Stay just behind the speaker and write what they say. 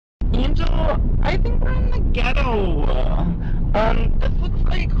Angel, I think we're in the ghetto. This looks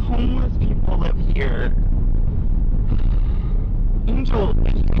like homeless people live here. Angel,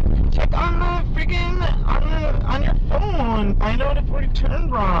 check on the friggin' on your phone. Find out if we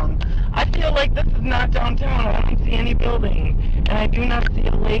turned wrong. I feel like this is not downtown. I don't see any buildings, and I do not see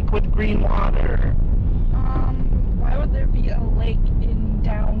a lake with green water. Why would there be a lake in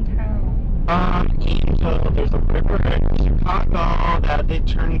downtown? Angel, there's a river in Chicago that they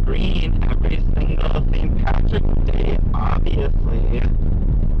turn green every single St. Patrick's Day, obviously.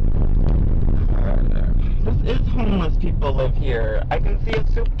 This is homeless people live here. I can see a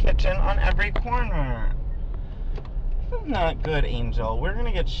soup kitchen on every corner. This is not good, Angel. We're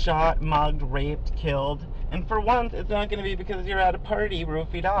gonna get shot, mugged, raped, killed, and for once, it's not gonna be because you're at a party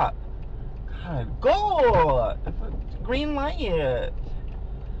roofied up. God, go! It's a green light.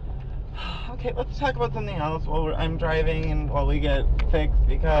 Okay, let's talk about something else while I'm driving and while we get fixed,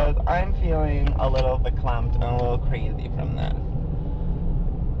 because I'm feeling a little verklempt and a little crazy from this.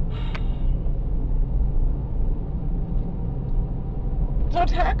 So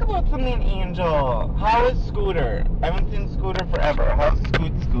talk about something, Angel. How is Scooter? I haven't seen Scooter forever. How's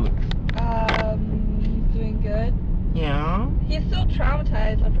Scoot? He's doing good. Yeah? He's still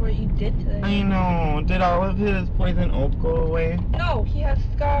traumatized after what you did to him. I know. Did all of his poison oak go away? No, he has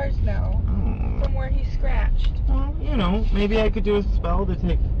scars now. Oh. From where he scratched. Well, you know, maybe I could do a spell to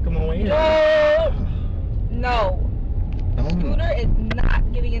take him away. No. Oh. Scooter is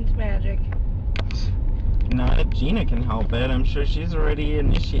not getting into magic. Not if Gina can help it. I'm sure she's already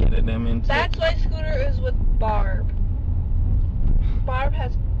initiated him into That's why Scooter is with Barb. Barb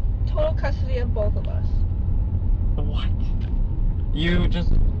has total custody of both of us. What? You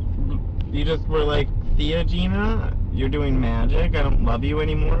just were like, Thea, Gina, you're doing magic, I don't love you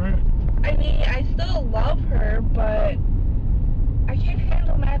anymore? I mean, I still love her, but I can't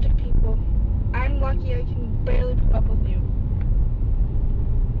handle magic people. I'm lucky I can barely put up with you.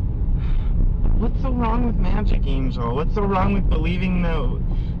 What's so wrong with magic, Angel? What's so wrong with believing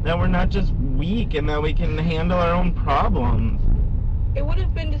that we're not just weak and that we can handle our own problems? It would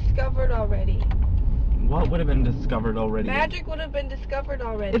have been discovered already. What would have been discovered already? Magic would have been discovered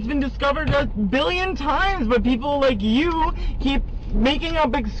already. It's been discovered a billion times, but people like you keep making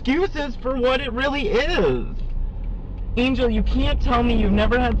up excuses for what it really is. Angel, you can't tell me you've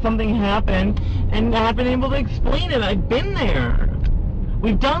never had something happen and not been able to explain it. I've been there.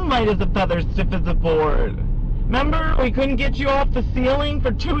 We've done light as a feather, stiff as a board. Remember, we couldn't get you off the ceiling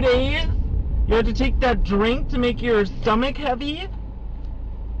for 2 days? You had to take that drink to make your stomach heavy?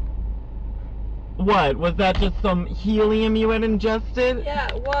 What? Was that just some helium you had ingested? Yeah,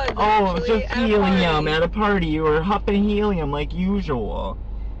 it was. Oh, it's just helium at at a party. You were huffing helium like usual.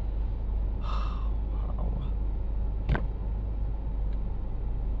 Wow.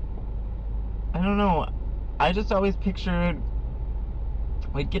 I don't know. I just always pictured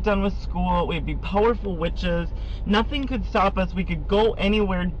we'd get done with school, we'd be powerful witches, nothing could stop us, we could go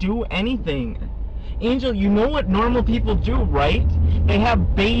anywhere, do anything. Angel, you know what normal people do, right? They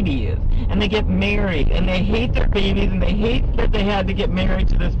have babies, and they get married, and they hate their babies, and they hate that they had to get married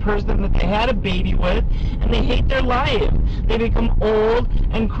to this person that they had a baby with, and they hate their life. They become old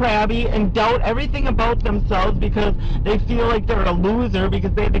and crabby and doubt everything about themselves because they feel like they're a loser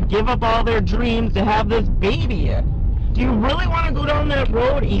because they had to give up all their dreams to have this baby. Do you really want to go down that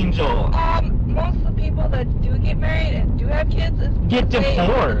road, Angel? Most of the people that do get married and do have kids is get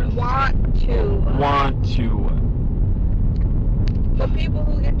divorced. Want to. The people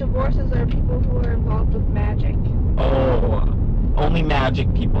who get divorces are people who are involved with magic. Oh, only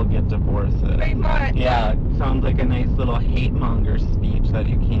magic people get divorces. Pretty much. Yeah, sounds like a nice little hate monger speech that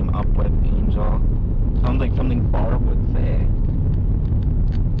you came up with, Angel. Sounds like something Barb would say.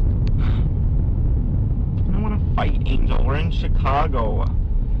 I don't want to fight, Angel. We're in Chicago.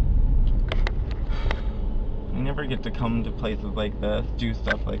 I never get to come to places like this, do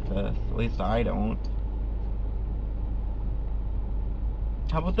stuff like this. At least I don't.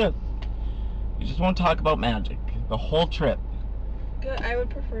 How about this? You just won't talk about magic the whole trip. Good, I would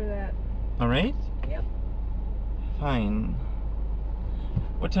prefer that. Alright? Yep. Fine.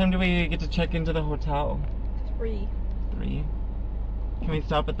 What time do we get to check into the hotel? 3. 3? Can we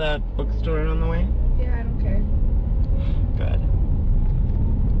stop at that bookstore on the way? Yeah, I don't care. Good.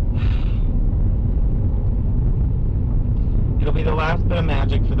 It'll be the last bit of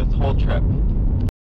magic for this whole trip.